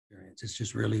It's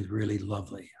just really, really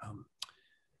lovely.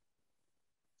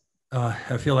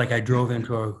 I feel like I drove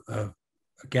into a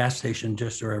gas station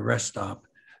just or a rest stop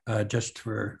just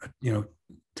for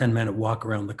 10-minute walk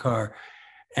around the car,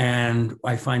 and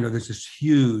I find there's this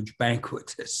huge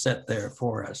banquet set there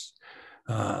for us.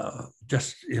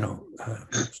 Just so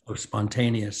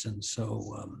spontaneous and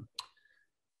so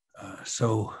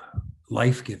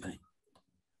life-giving.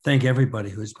 Thank everybody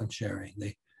who's been sharing.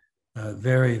 They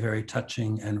very, very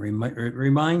touching, and it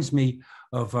reminds me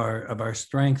of our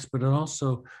strengths, but it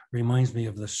also reminds me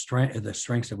of the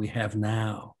strengths that we have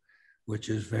now, which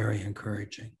is very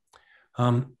encouraging.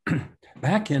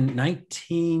 Back in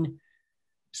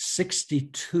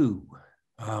 1962,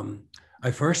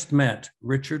 I first met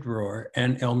Richard Rohr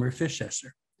and Elmer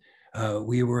Fischesser.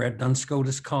 We were at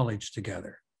Dunscotus College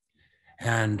together,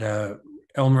 and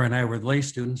Elmer and I were lay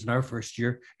students in our first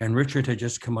year, and Richard had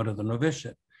just come out of the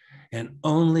novitiate. And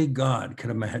only God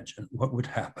could imagine what would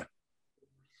happen.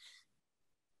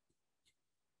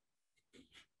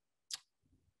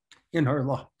 In our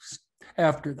lives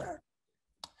after that.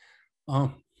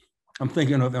 I'm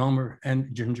thinking of Elmer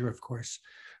and Ginger, of course,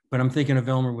 but I'm thinking of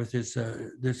Elmer with his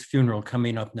this funeral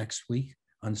coming up next week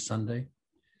on Sunday.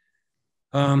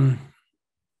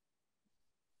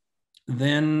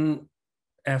 Then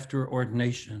after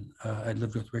ordination, I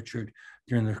lived with Richard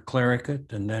during the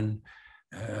clericate, and then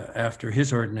after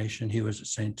his ordination, he was at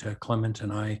St. Clement,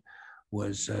 and I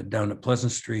was down at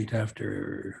Pleasant Street.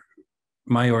 After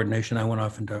my ordination, I went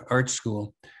off into art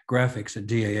school, graphics at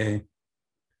DAA.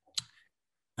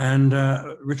 And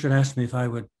Richard asked me if I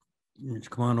would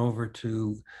come on over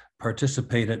to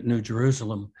participate at New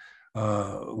Jerusalem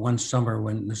one summer,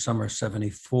 in the summer of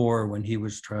 '74, when he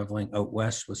was traveling out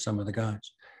west with some of the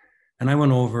guys. And I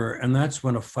went over, and that's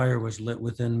when a fire was lit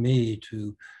within me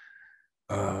to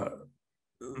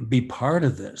be part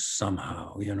of this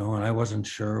somehow, and I wasn't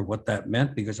sure what that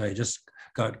meant because I just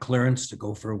got clearance to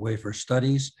go away for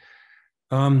studies.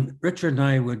 Richard and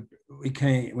I when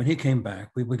he came back,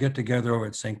 we would get together over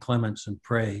at St. Clement's and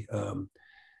pray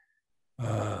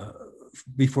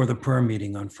before the prayer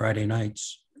meeting on Friday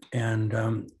nights. And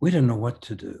we didn't know what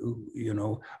to do.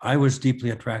 I was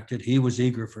deeply attracted. He was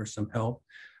eager for some help.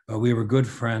 We were good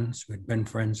friends. We'd been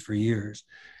friends for years.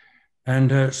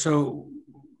 And so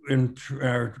in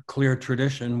our clear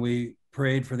tradition, we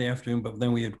prayed for the afternoon, but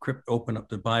then we would open up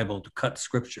the Bible to cut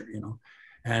scripture,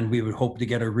 and we would hope to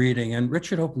get a reading. And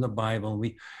Richard opened the Bible, and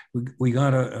we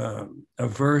got a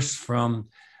verse from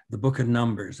the book of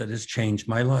Numbers that has changed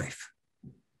my life.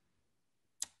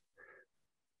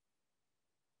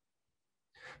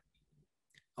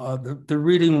 The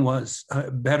reading was,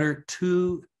 better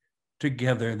two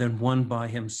together than one by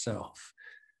himself,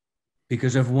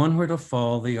 because if one were to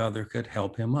fall, the other could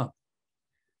help him up.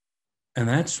 And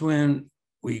that's when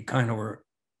we kind of were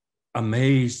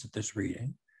amazed at this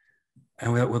reading.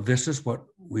 And we thought, well, this is what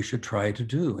we should try to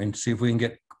do, and see if we can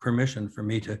get permission for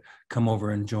me to come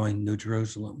over and join New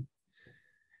Jerusalem.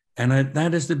 And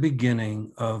that is the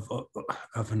beginning of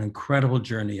an incredible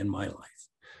journey in my life.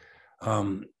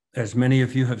 As many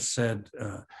of you have said,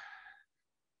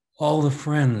 all the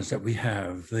friends that we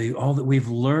have, all that we've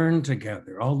learned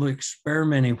together, all the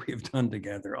experimenting we've done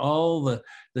together, all the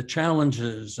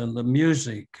challenges and the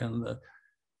music and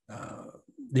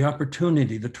the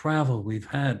opportunity, the travel we've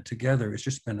had together has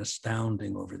just been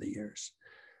astounding over the years.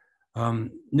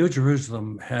 New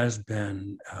Jerusalem has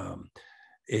been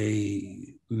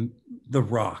the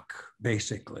rock,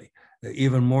 basically,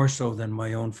 even more so than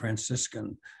my own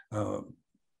Franciscan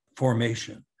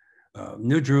formation.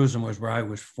 New Jerusalem was where I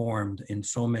was formed in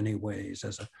so many ways,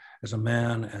 as a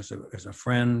man, as a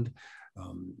friend,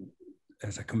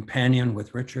 as a companion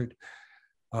with Richard,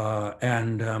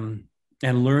 and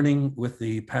learning with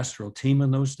the pastoral team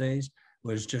in those days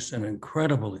was just an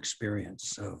incredible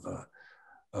experience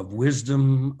of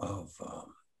wisdom, of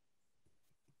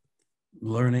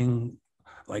learning,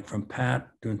 like from Pat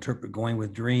to interpret going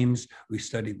with dreams. We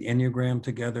studied the Enneagram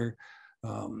together.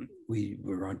 We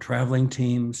were on traveling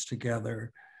teams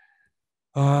together.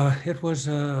 It was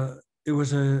a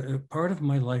part of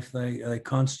my life that I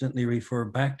constantly refer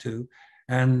back to,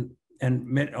 and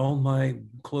met all my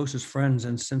closest friends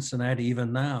in Cincinnati,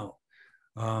 even now,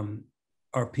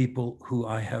 are people who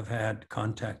I have had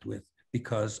contact with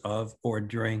because of or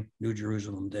during New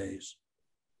Jerusalem days.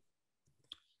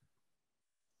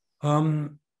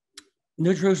 New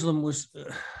Jerusalem was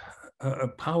a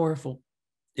powerful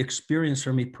experience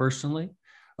for me personally,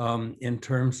 in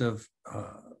terms of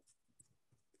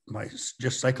my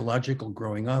just psychological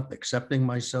growing up, accepting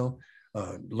myself,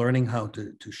 learning how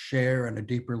to share on a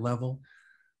deeper level.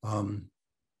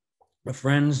 The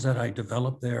friends that I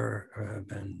developed there have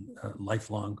been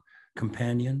lifelong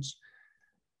companions.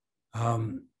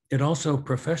 It also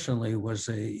professionally was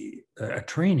a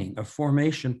training, a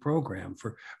formation program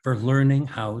for learning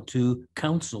how to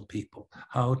counsel people,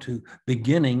 how to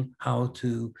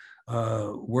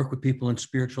work with people in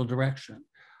spiritual direction,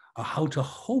 how to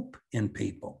hope in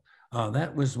people.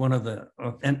 That was one of the,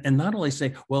 and not only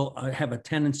say, well, I have a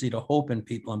tendency to hope in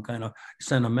people, I'm kind of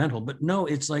sentimental, but no,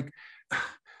 it's like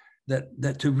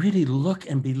that to really look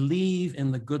and believe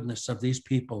in the goodness of these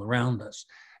people around us.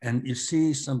 And you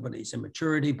see somebody's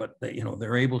immaturity, but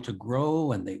they're able to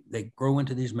grow, and they grow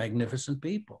into these magnificent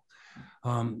people.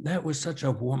 That was such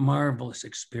a marvelous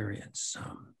experience.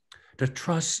 To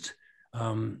trust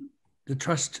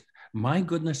my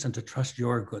goodness and to trust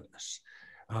your goodness,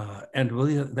 and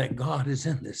believe that God is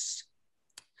in this.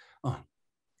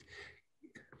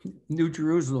 New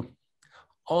Jerusalem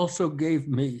also gave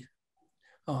me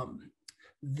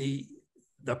the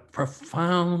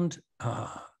profound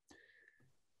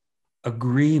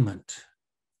agreement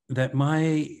that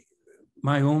my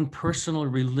own personal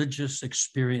religious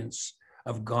experience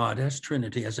of God as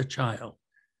Trinity as a child,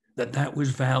 that was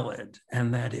valid,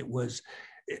 and that it's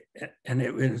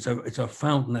a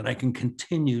fountain that I can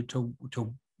continue to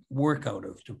work out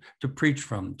of, to preach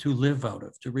from, to live out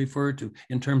of, to refer to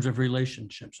in terms of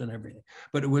relationships and everything.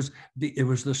 But it was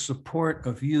the support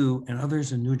of you and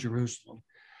others in New Jerusalem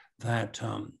that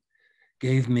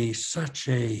gave me such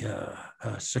a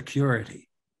security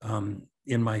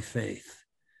in my faith,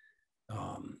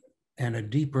 and a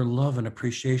deeper love and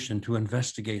appreciation to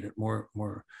investigate it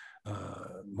more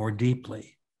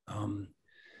deeply.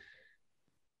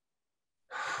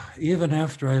 Even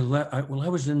after I left, I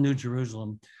was in New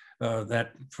Jerusalem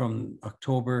that from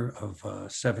October of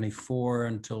 74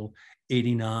 until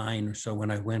 89 or so, when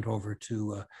I went over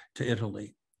to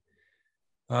Italy.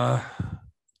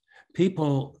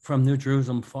 People from New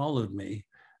Jerusalem followed me,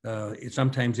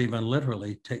 sometimes even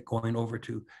literally going over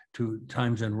to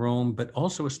times in Rome, but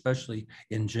also especially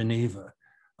in Geneva.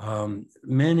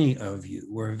 Many of you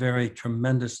were very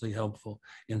tremendously helpful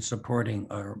in supporting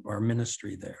our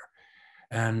ministry there.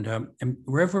 And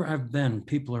wherever I've been,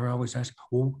 people are always asking,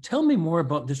 well, tell me more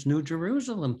about this New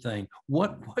Jerusalem thing.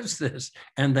 What was this?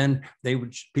 And then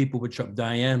people would show up.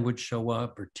 Diane would show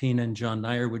up, or Tina and John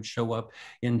Nair would show up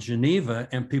in Geneva,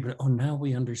 and people, oh, now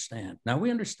we understand. Now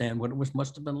we understand what it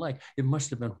must have been like. It must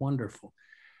have been wonderful.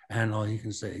 And all you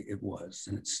can say, it was,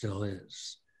 and it still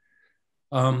is.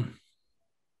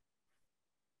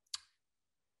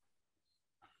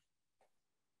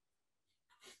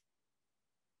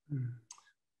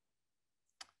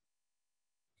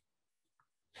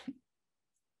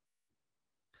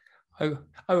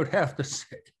 I would have to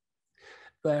say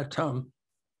that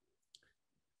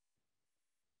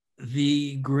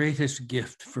the greatest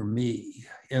gift for me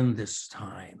in this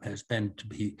time has been to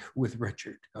be with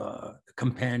Richard, a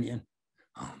companion.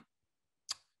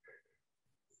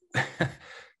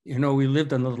 We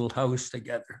lived in a little house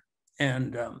together,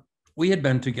 and we had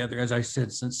been together, as I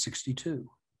said, since 62,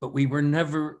 but we were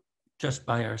never just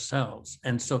by ourselves.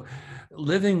 And so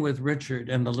living with Richard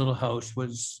in the little house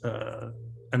was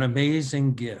an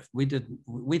amazing gift. We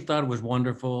thought it was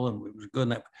wonderful and it was good.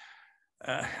 And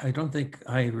I don't think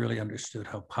I really understood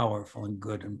how powerful and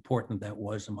good and important that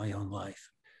was in my own life.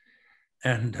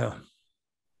 And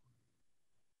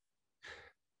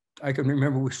I can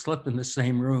remember we slept in the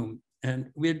same room,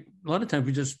 and a lot of times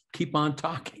we just keep on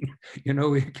talking. You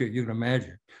can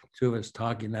imagine two of us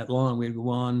talking that long. We'd go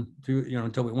on through,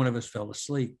 until one of us fell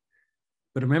asleep.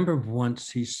 But I remember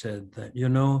once he said that,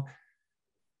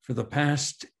 for the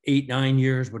past 8-9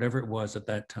 years, whatever it was at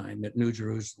that time at New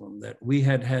Jerusalem, that we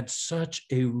had had such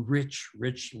a rich,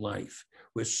 rich life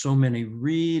with so many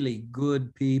really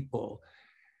good people,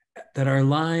 that our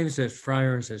lives as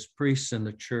friars, as priests in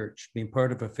the church, being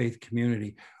part of a faith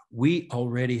community, we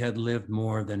already had lived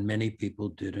more than many people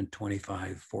did in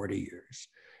 25, 40 years.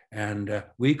 And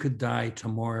we could die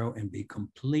tomorrow and be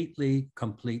completely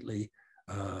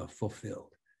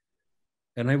fulfilled.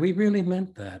 And we really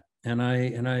meant that. And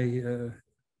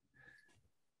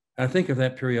I think of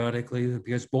that periodically,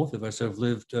 because both of us have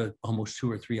lived almost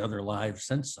 2 or 3 other lives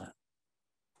since then.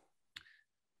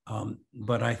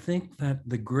 But I think that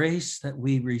the grace that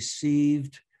we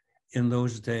received in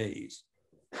those days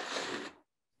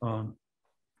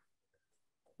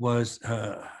was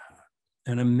an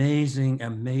amazing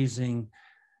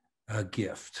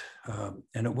gift.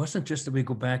 And it wasn't just that we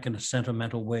go back in a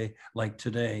sentimental way like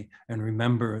today and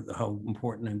remember how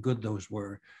important and good those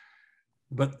were,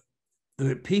 but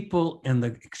the people and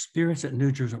the experience at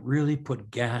New Jerusalem really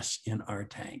put gas in our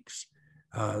tanks.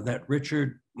 that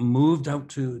Richard moved out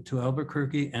to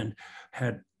Albuquerque and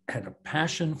had a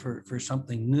passion for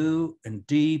something new and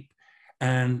deep,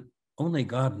 and only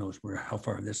God knows how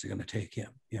far this is going to take him.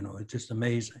 You know, it's just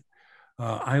amazing.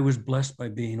 I was blessed by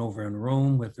being over in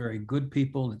Rome with very good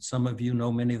people that some of you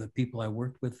know, many of the people I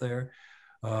worked with there.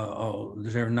 There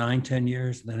 9-10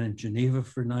 years, then in Geneva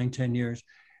for 9-10 years.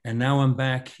 And now I'm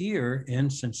back here in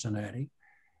Cincinnati.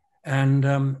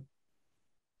 And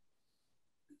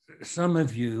some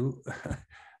of you,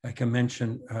 I can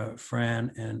mention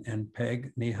Fran and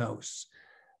Peg Niehaus,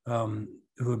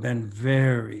 who have been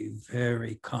very,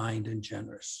 very kind and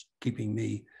generous, keeping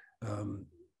me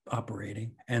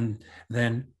operating. And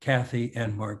then Kathy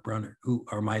and Mark Brunner, who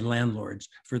are my landlords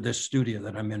for this studio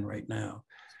that I'm in right now.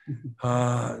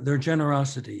 Their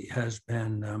generosity has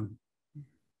been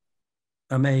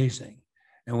amazing.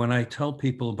 And when I tell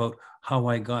people about how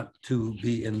I got to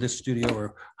be in this studio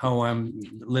or how I'm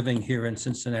living here in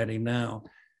Cincinnati now,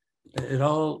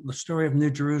 the story of New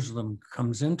Jerusalem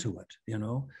comes into it, you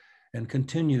know, and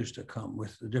continues to come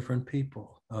with the different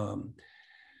people.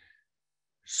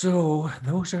 So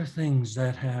those are things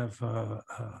that have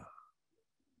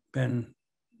been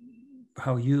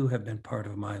how you have been part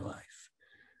of my life.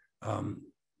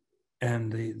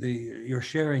 And your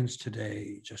sharings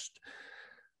today just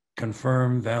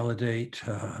confirm, validate,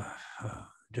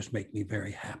 just make me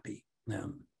very happy.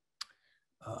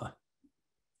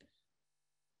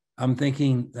 I'm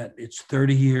thinking that it's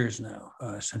 30 years now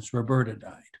since Roberta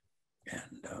died.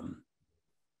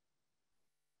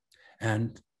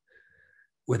 And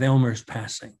with Elmer's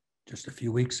passing just a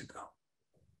few weeks ago,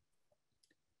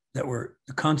 that we're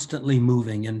constantly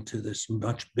moving into this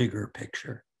much bigger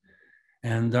picture.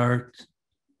 And our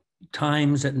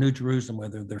times at New Jerusalem,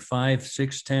 whether they're 5,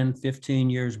 6, 10, 15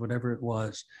 years, whatever it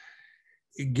was,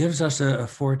 it gives us a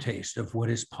foretaste of what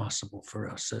is possible for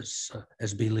us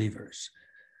as believers.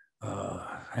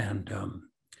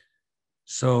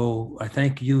 So I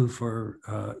thank you for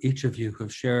each of you who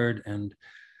have shared, and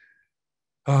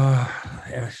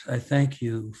I thank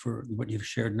you for what you've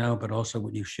shared now, but also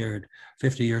what you shared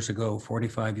 50 years ago,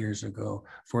 45 years ago,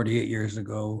 48 years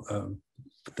ago,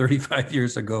 35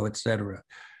 years ago, et cetera.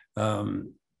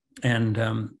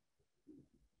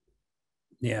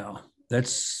 Yeah,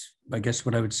 that's, I guess,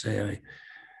 what I would say.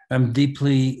 I'm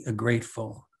deeply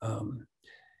grateful.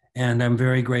 And I'm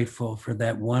very grateful for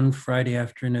that one Friday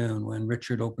afternoon when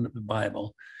Richard opened up the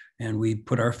Bible and he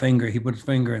put his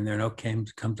finger in there, and okay,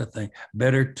 come to think,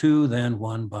 better two than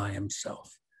one by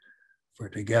himself. For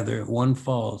together, if one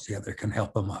falls, the other can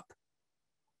help him up.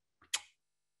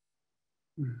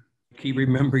 Keep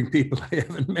remembering people I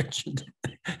haven't mentioned.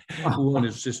 One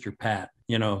is Sister Pat,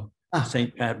 you know,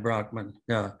 St. Pat Brockman,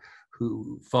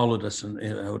 who followed us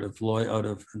out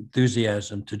of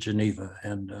enthusiasm to Geneva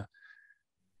and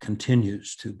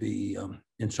continues to be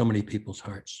in so many people's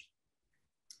hearts.